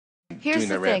Here's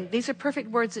the that thing. rant. These are perfect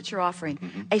words that you're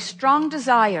offering. A strong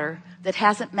desire that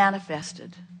hasn't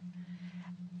manifested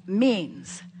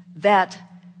means that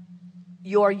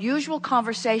your usual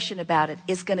conversation about it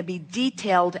is going to be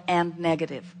detailed and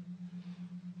negative.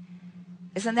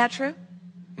 Isn't that true?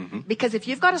 Because if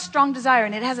you've got a strong desire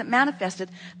and it hasn't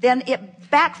manifested, then it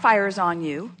backfires on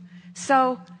you.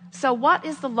 So what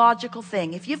is the logical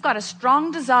thing? If you've got a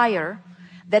strong desire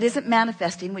that isn't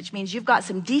manifesting, which means you've got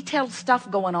some detailed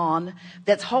stuff going on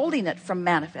that's holding it from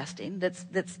manifesting, that's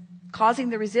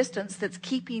causing the resistance, that's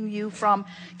keeping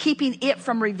it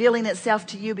from revealing itself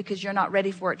to you because you're not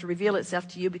ready for it to reveal itself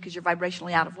to you because you're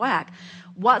vibrationally out of whack.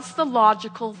 What's the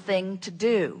logical thing to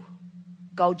do?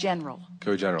 Go general.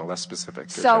 Go general, less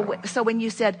specific. So when you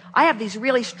said, I have these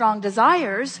really strong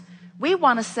desires, we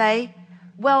want to say,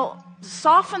 well,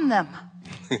 soften them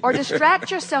or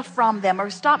distract yourself from them or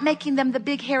stop making them the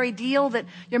big hairy deal that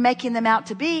you're making them out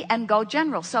to be and go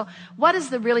general. So what is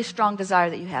the really strong desire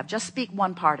that you have? Just speak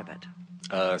one part of it.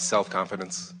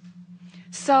 Self-confidence.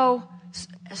 So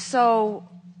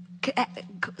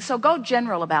go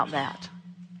general about that.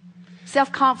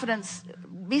 Self-confidence.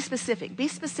 Be specific. Be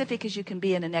specific as you can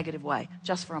be in a negative way,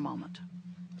 just for a moment.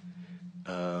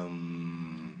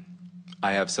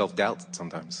 I have self-doubt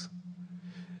sometimes,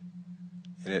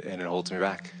 and it holds me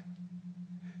back.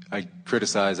 I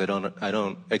criticize. I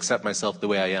don't accept myself the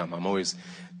way I am. I'm always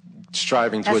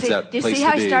striving towards that place to be. You see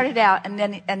how he started out,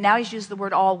 and now he's used the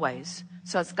word always,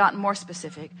 so it's gotten more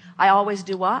specific. I always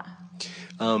do what?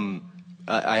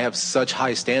 I have such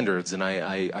high standards, and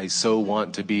I so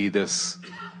want to be this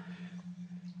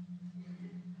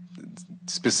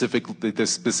specific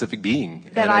being,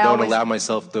 that and I don't allow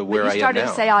myself to where I am now. You started to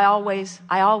say I always.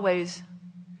 I'm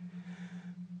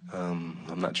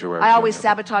not sure where I always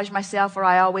sabotage myself, or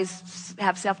I always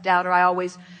have self-doubt, or I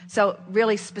always. So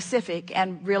really specific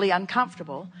and really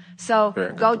uncomfortable. So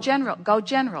go general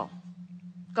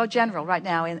right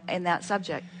now in that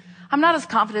subject. I'm not as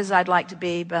confident as I'd like to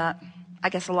be, but I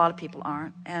guess a lot of people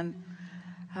aren't, and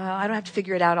I don't have to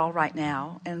figure it out all right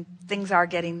now. And things are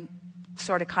getting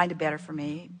sort of kind of better for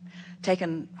me,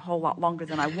 taken a whole lot longer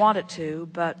than I wanted to,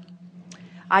 but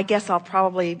I guess I'll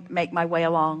probably make my way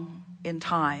along in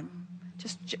time,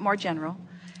 just more general.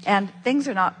 And things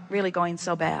are not really going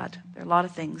so bad. There are a lot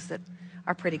of things that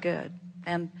are pretty good,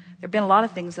 and there have been a lot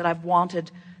of things that I've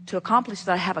wanted to accomplish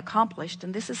that I have accomplished,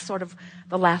 and this is sort of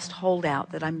the last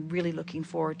holdout that I'm really looking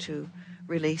forward to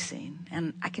releasing.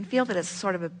 And I can feel that it's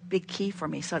sort of a big key for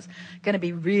me, so it's going to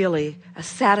be really a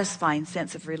satisfying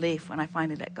sense of relief when I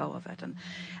finally let go of it. And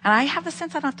I have the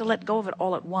sense I don't have to let go of it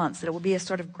all at once, that it will be a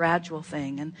sort of gradual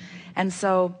thing. And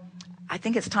so I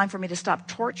think it's time for me to stop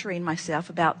torturing myself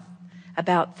about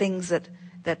things that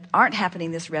aren't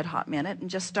happening this red hot minute, and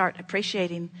just start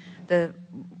appreciating the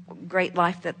great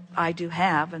life that I do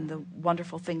have and the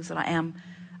wonderful things that I am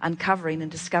uncovering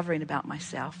and discovering about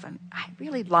myself. And I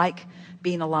really like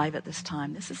being alive at this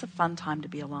time. This is a fun time to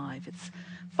be alive. It's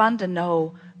fun to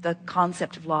know the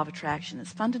concept of law of attraction.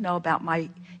 It's fun to know about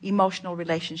my emotional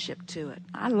relationship to it.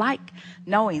 I like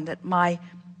knowing that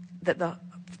the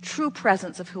true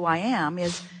presence of who I am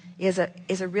is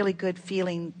a really good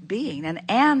feeling being.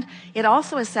 And it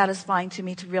also is satisfying to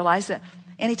me to realize that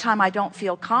anytime I don't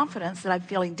feel confidence, that I'm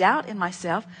feeling doubt in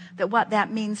myself, that what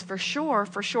that means for sure,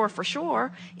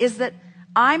 is that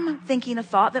I'm thinking a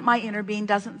thought that my inner being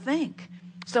doesn't think.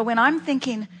 So when I'm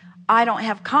thinking I don't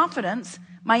have confidence,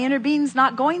 my inner being's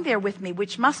not going there with me,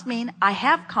 which must mean I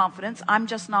have confidence, I'm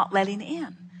just not letting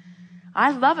in.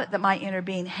 I love it that my inner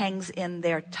being hangs in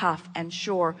there tough and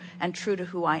sure and true to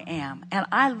who I am. And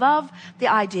I love the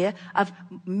idea of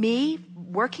me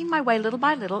working my way little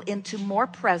by little into more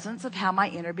presence of how my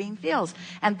inner being feels.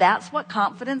 And that's what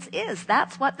confidence is.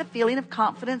 That's what the feeling of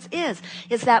confidence is.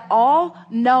 It's that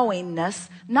all-knowingness,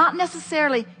 not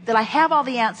necessarily that I have all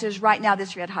the answers right now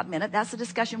this red hot minute. That's the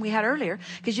discussion we had earlier,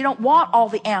 because you don't want all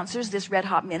the answers this red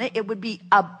hot minute. It would be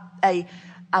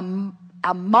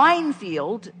a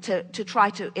minefield to try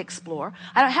to explore.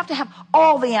 I don't have to have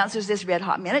all the answers this red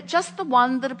hot minute, just the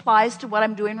one that applies to what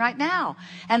I'm doing right now.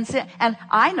 And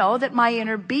I know that my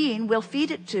inner being will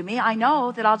feed it to me. I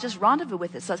know that I'll just rendezvous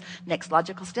with it. So it's next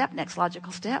logical step, next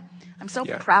logical step. I'm so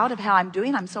proud of how I'm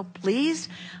doing. I'm so pleased.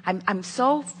 I'm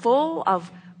so full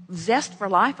of zest for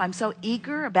life. I'm so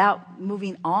eager about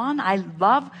moving on. I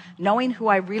love knowing who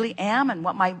I really am and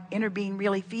what my inner being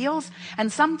really feels.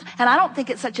 And I don't think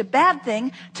it's such a bad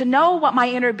thing to know what my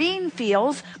inner being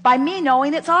feels by me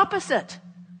knowing its opposite.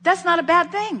 That's not a bad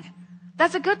thing.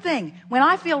 That's a good thing. When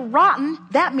I feel rotten,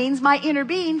 that means my inner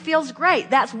being feels great.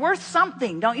 That's worth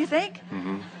something, don't you think?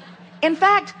 Mm-hmm. In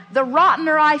fact, the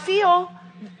rottener I feel,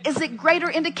 is it greater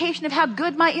indication of how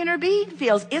good my inner being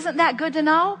feels? Isn't that good to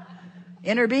know?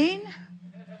 Inner being?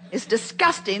 It's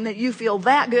disgusting that you feel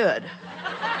that good.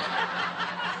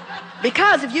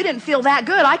 Because if you didn't feel that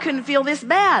good, I couldn't feel this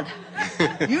bad.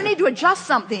 You need to adjust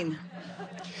something.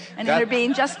 And inner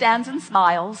being just stands and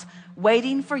smiles,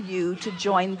 waiting for you to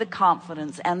join the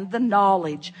confidence and the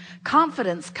knowledge.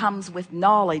 Confidence comes with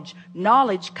knowledge.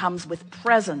 Knowledge comes with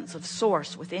presence of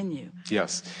source within you.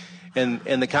 Yes. And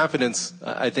the confidence,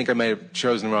 I think I may have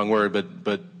chosen the wrong word,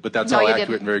 but that's all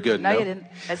accurate and very good. No, you didn't.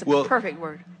 That's a perfect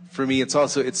word. For me, it's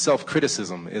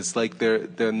self-criticism. It's like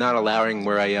they're not allowing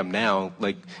where I am now.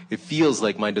 Like, it feels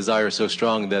like my desire is so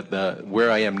strong that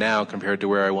where I am now compared to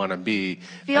where I want to be.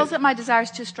 Feels that my desire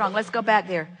is too strong. Let's go back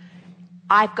there.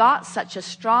 I've got such a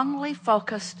strongly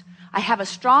focused, I have a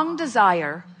strong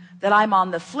desire that I'm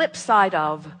on the flip side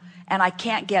of, and I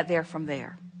can't get there from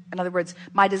there. In other words,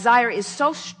 my desire is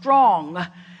so strong,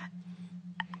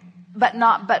 but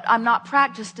I'm not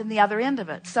practiced in the other end of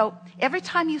it. So every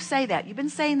time you say that, you've been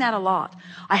saying that a lot.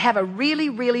 I have a really,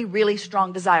 really, really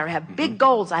strong desire. I have big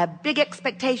goals. I have big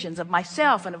expectations of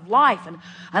myself and of life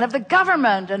and of the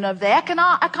government and of the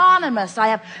economists.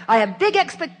 I have big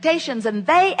expectations, and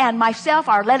they and myself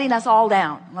are letting us all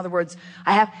down. In other words,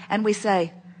 and we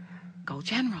say, go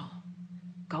general,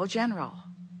 go general.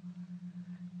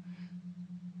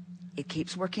 It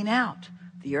keeps working out.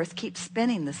 The earth keeps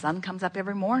spinning. The sun comes up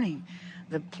every morning.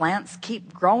 The plants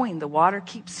keep growing. The water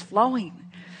keeps flowing.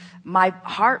 My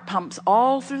heart pumps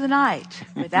all through the night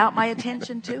without my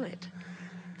attention to it.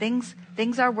 Things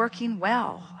are working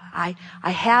well. I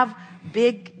have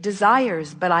big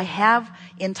desires, but I have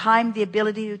in time the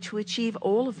ability to achieve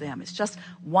all of them. It's just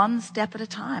one step at a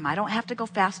time. I don't have to go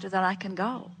faster than I can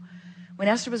go. When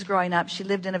Esther was growing up, she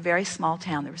lived in a very small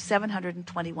town. There were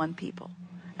 721 people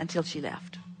until she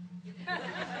left.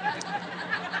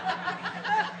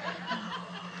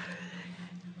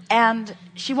 And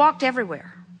she walked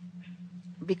everywhere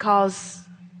because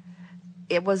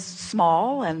it was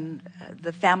small and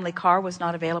the family car was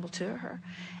not available to her.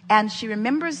 And she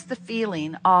remembers the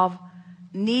feeling of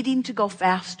needing to go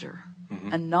faster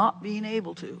and not being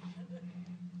able to.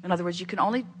 In other words, you can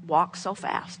only walk so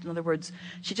fast. In other words,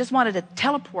 she just wanted to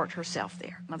teleport herself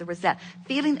there. In other words, that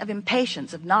feeling of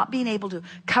impatience, of not being able to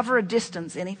cover a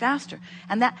distance any faster.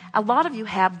 And that a lot of you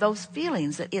have those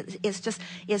feelings. That it's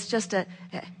just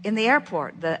in the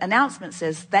airport, the announcement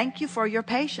says, "Thank you for your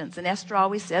patience." And Esther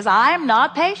always says, "I'm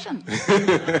not patient."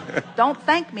 Don't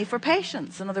thank me for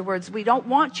patience. In other words, we don't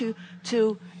want you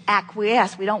to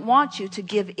acquiesce. We don't want you to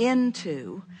give in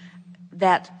to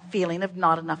that feeling of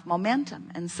not enough momentum.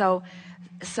 And so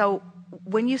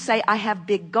when you say, I have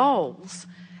big goals,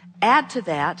 add to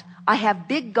that, I have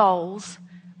big goals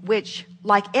which,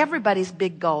 like everybody's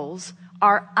big goals,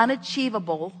 are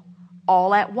unachievable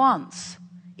all at once.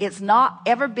 It's not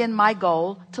ever been my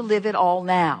goal to live it all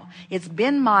now. It's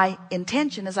been my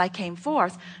intention as I came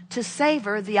forth to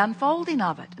savor the unfolding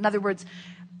of it. In other words,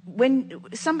 when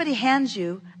somebody hands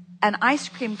you an ice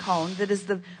cream cone that is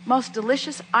the most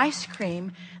delicious ice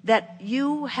cream that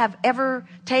you have ever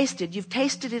tasted. You've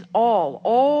tasted it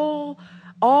all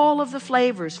of the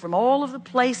flavors from all of the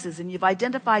places, and you've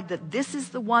identified that this is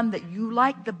the one that you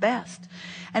like the best.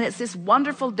 And it's this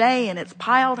wonderful day, and it's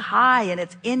piled high, and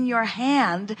it's in your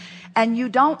hand, and you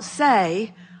don't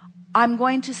say, I'm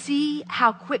going to see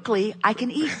how quickly I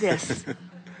can eat this.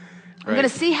 I'm going to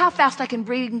see how fast I can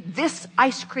bring this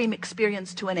ice cream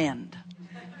experience to an end.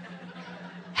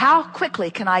 How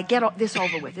quickly can I get this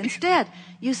over with? Instead,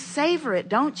 you savor it,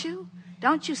 don't you?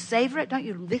 Don't you savor it? Don't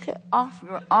you lick it off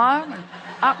your arm and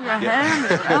up your hand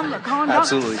and around the corner?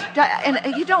 Absolutely.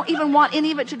 And you don't even want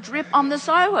any of it to drip on the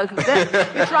sidewalk.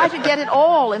 You try to get it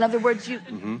all. In other words, you...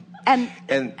 And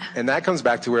that comes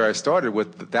back to where I started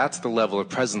with, that's the level of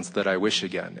presence that I wish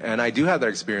again. And I do have that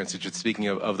experience, just speaking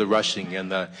of the rushing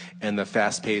and the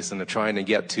fast pace and the trying to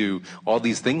get to all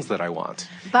these things that I want.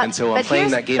 And so I'm playing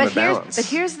that game of balance. But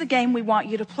here's the game we want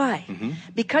you to play.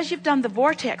 Because you've done the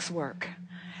vortex work,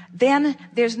 then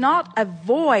there's not a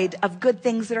void of good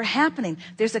things that are happening.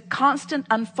 There's a constant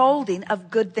unfolding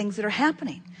of good things that are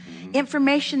happening.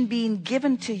 Information being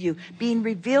given to you, being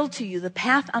revealed to you, the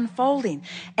path unfolding.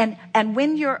 And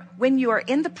when you are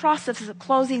in the process of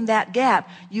closing that gap,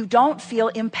 you don't feel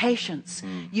impatience.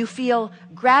 You feel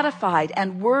gratified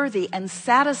and worthy and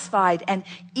satisfied and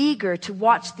eager to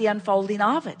watch the unfolding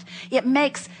of it. It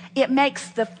makes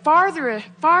the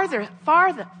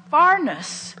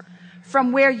farness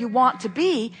from where you want to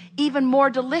be even more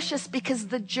delicious, because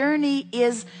the journey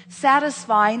is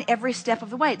satisfying every step of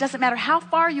the way. It doesn't matter how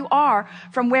far you are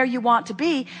from where you want to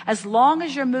be, as long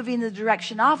as you're moving in the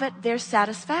direction of it, there's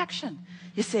satisfaction.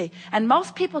 You see, and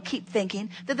most people keep thinking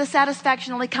that the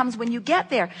satisfaction only comes when you get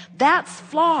there. That's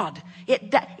flawed.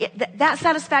 That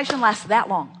satisfaction lasts that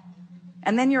long.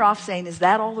 And then you're off saying, is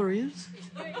that all there is?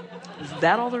 Is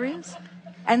that all there is?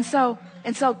 And so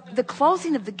the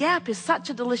closing of the gap is such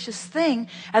a delicious thing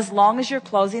as long as you're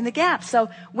closing the gap. So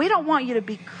we don't want you to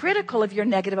be critical of your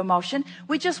negative emotion.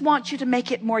 We just want you to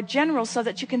make it more general so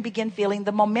that you can begin feeling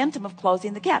the momentum of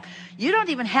closing the gap. You don't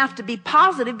even have to be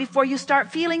positive before you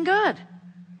start feeling good.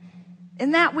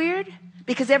 Isn't that weird?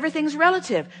 Because everything's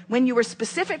relative. When you were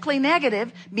specifically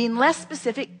negative, being less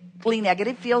specifically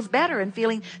negative feels better, and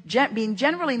being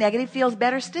generally negative feels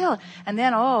better still. And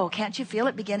then, can't you feel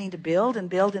it beginning to build and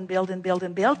build and build and build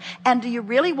and build? And do you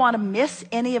really want to miss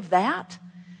any of that?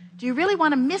 Do you really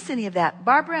want to miss any of that?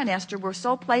 Barbara and Esther were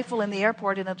so playful in the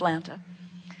airport in Atlanta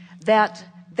that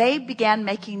they began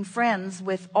making friends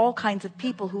with all kinds of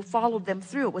people who followed them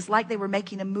through. It was like they were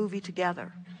making a movie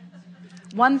together.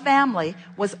 One family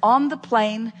was on the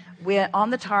plane, on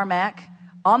the tarmac,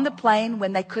 on the plane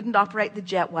when they couldn't operate the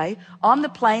jetway, on the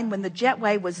plane when the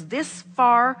jetway was this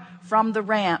far from the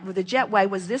ramp, where the jetway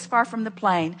was this far from the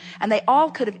plane, and they all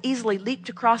could have easily leaped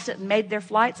across it and made their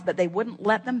flights, but they wouldn't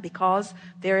let them because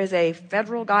there is a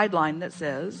federal guideline that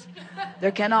says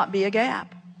there cannot be a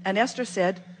gap. And Esther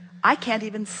said, I can't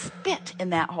even spit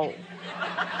in that hole.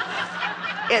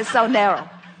 It's so narrow.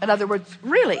 In other words,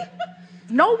 really,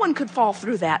 no one could fall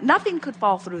through that. Nothing could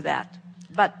fall through that.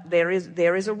 But there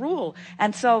is a rule.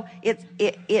 And so it's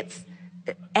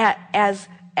as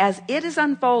it is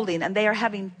unfolding and they are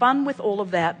having fun with all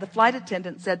of that, the flight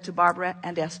attendant said to Barbara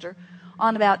and Esther,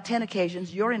 on about 10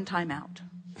 occasions, you're in timeout.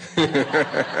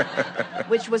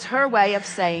 Which was her way of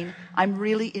saying, I'm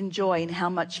really enjoying how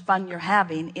much fun you're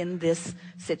having in this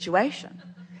situation.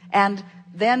 And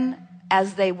then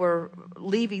as they were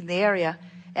leaving the area,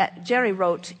 Jerry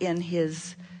wrote in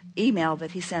his email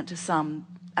that he sent to some,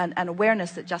 an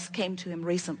awareness that just came to him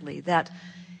recently, that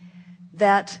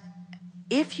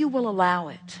if you will allow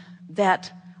it,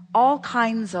 that all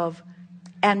kinds of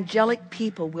angelic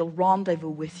people will rendezvous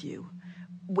with you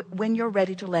when you're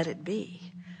ready to let it be.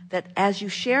 That as you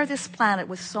share this planet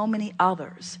with so many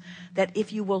others, that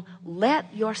if you will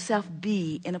let yourself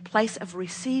be in a place of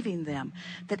receiving them,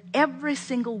 that every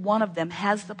single one of them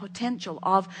has the potential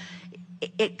of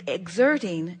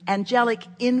exerting angelic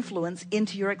influence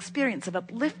into your experience, of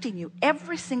uplifting you.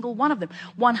 Every single one of them,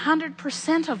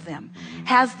 100% of them,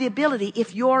 has the ability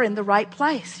if you're in the right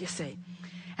place, you see.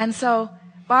 And so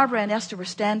Barbara and Esther were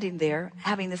standing there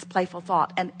having this playful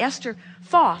thought, and Esther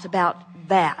thought about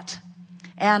that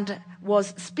and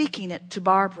was speaking it to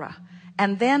Barbara.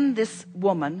 And then this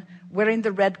woman wearing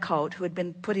the red coat, who had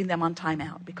been putting them on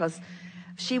timeout because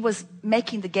she was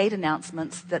making the gate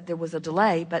announcements that there was a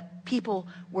delay, but people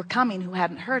were coming who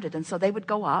hadn't heard it. And so they would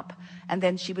go up, and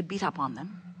then she would beat up on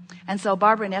them. And so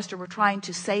Barbara and Esther were trying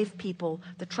to save people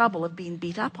the trouble of being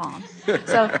beat up on.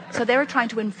 So they were trying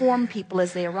to inform people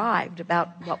as they arrived about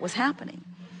what was happening.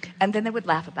 And then they would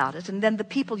laugh about it. And then the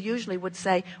people usually would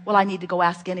say, well, I need to go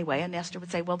ask anyway. And Esther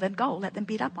would say, well, then go. Let them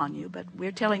beat up on you. But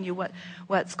we're telling you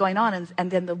what's going on.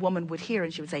 And then the woman would hear,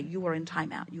 and she would say, you are in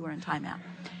timeout. You are in timeout.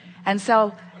 And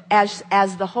so as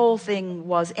the whole thing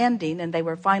was ending and they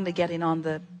were finally getting on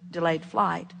the delayed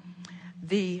flight,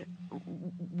 the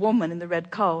woman in the red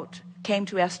coat came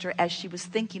to Esther as she was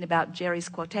thinking about Jerry's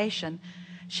quotation.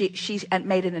 She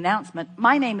made an announcement.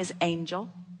 My name is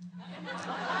Angel.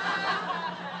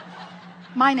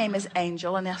 My name is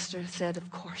Angel. And Esther said, of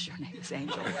course your name is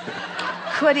Angel.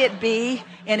 Could it be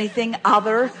anything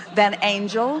other than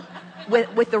Angel?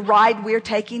 With the ride we're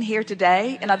taking here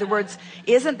today? In other words,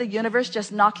 isn't the universe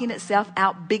just knocking itself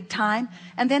out big time?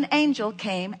 And then Angel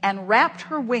came and wrapped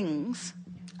her wings,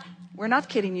 we're not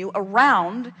kidding you,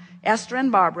 around Esther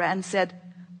and Barbara and said,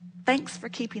 thanks for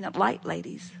keeping it light,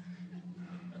 ladies.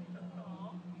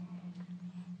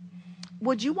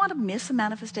 Would you want to miss a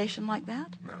manifestation like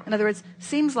that? No. In other words,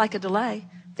 seems like a delay.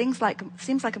 Seems like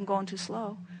I'm going too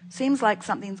slow. Seems like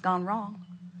something's gone wrong.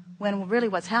 When really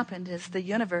what's happened is the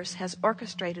universe has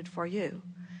orchestrated for you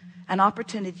an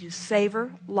opportunity to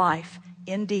savor life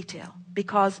in detail.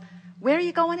 Because where are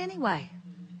you going anyway?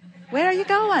 Where are you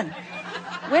going?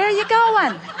 Where are you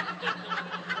going?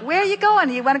 Where are you going?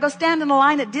 You want to go stand in a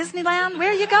line at Disneyland? Where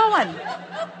are you going?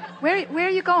 Where are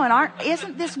you going?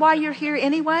 Isn't this why you're here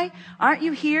anyway? Aren't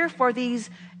you here for these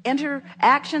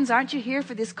interactions? Aren't you here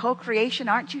for this co-creation?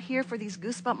 Aren't you here for these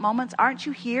goosebump moments? Aren't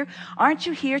you here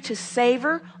to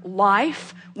savor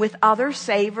life with other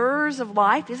savors of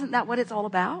life? Isn't that what it's all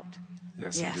about?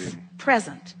 Yes, indeed.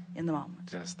 Present in the moment.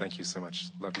 Yes, thank you so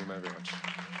much. Love you very much.